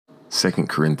2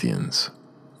 Corinthians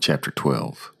chapter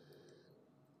 12.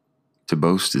 To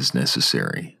boast is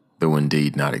necessary, though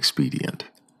indeed not expedient.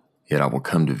 Yet I will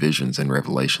come to visions and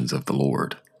revelations of the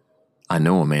Lord. I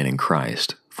know a man in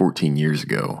Christ 14 years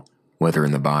ago, whether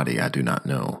in the body I do not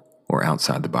know, or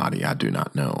outside the body I do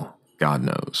not know. God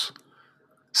knows.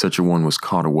 Such a one was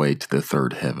caught away to the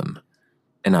third heaven.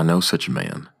 And I know such a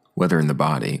man, whether in the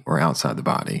body or outside the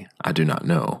body, I do not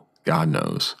know. God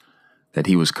knows, that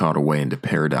he was caught away into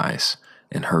paradise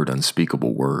and heard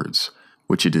unspeakable words,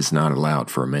 which it is not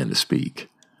allowed for a man to speak.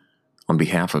 On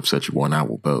behalf of such a one I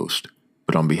will boast,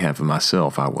 but on behalf of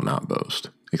myself I will not boast,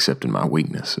 except in my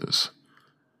weaknesses.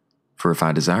 For if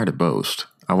I desire to boast,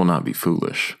 I will not be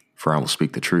foolish, for I will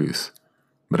speak the truth.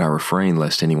 But I refrain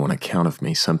lest anyone account of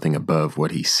me something above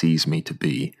what he sees me to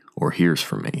be or hears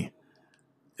from me.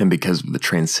 And because of the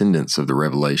transcendence of the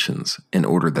revelations, in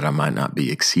order that I might not be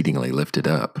exceedingly lifted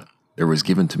up, there was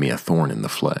given to me a thorn in the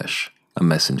flesh, a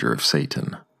messenger of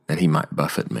Satan, that he might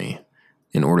buffet me,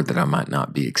 in order that I might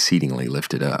not be exceedingly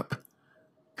lifted up.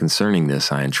 Concerning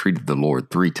this I entreated the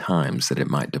Lord 3 times that it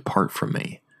might depart from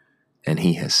me. And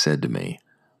he has said to me,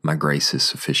 My grace is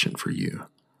sufficient for you,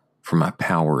 for my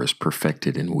power is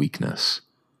perfected in weakness.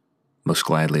 Most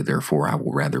gladly, therefore, I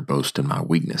will rather boast in my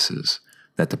weaknesses,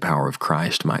 that the power of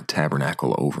Christ might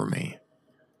tabernacle over me.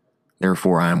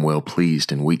 Therefore I am well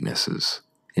pleased in weaknesses,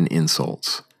 in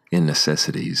insults, in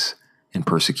necessities, in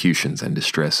persecutions and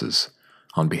distresses,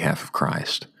 on behalf of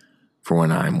Christ. For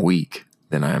when I am weak,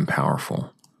 then I am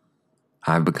powerful.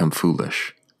 I have become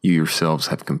foolish, you yourselves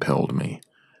have compelled me.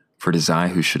 For it is I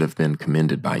who should have been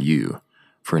commended by you,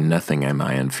 for in nothing am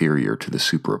I inferior to the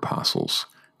super-apostles,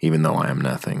 even though I am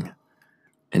nothing.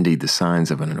 Indeed, the signs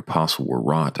of an apostle were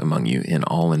wrought among you in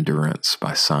all endurance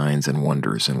by signs and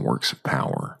wonders and works of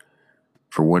power.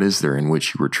 For what is there in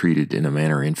which you were treated in a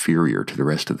manner inferior to the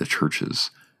rest of the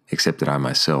churches, except that I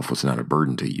myself was not a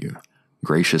burden to you?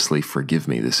 Graciously forgive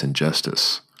me this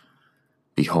injustice.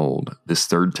 Behold, this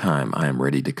 3rd time I am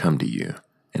ready to come to you,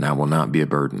 and I will not be a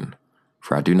burden,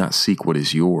 for I do not seek what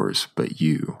is yours, but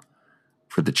you.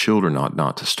 For the children ought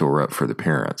not to store up for the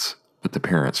parents, but the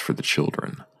parents for the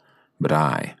children. But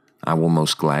I will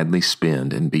most gladly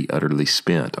spend and be utterly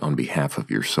spent on behalf of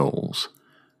your souls.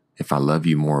 If I love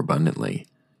you more abundantly,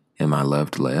 am I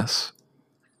loved less?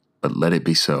 But let it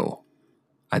be so.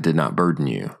 I did not burden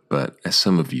you, but, as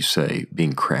some of you say,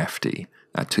 being crafty,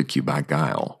 I took you by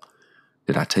guile.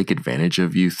 Did I take advantage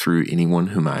of you through anyone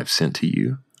whom I have sent to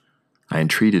you? I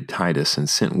entreated Titus and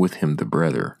sent with him the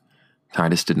brother.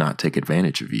 Titus did not take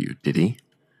advantage of you, did he?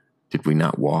 Did we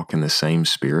not walk in the same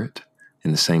spirit,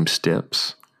 in the same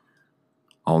steps?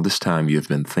 All this time you have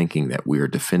been thinking that we are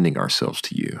defending ourselves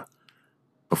to you.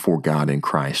 Before God in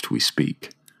Christ we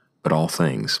speak, but all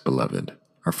things, beloved,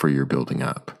 are for your building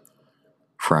up.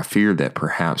 For I fear that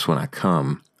perhaps when I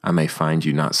come, I may find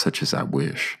you not such as I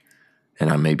wish, and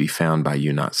I may be found by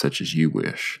you not such as you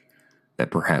wish, that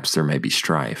perhaps there may be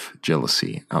strife,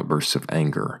 jealousy, outbursts of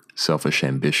anger, selfish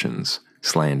ambitions,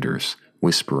 slanders,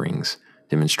 whisperings,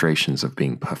 demonstrations of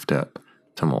being puffed up,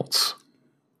 tumults.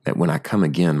 That when I come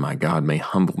again, my God may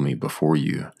humble me before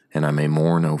you, and I may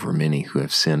mourn over many who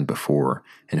have sinned before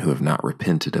and who have not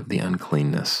repented of the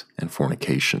uncleanness and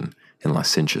fornication and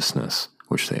licentiousness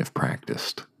which they have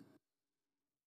practiced.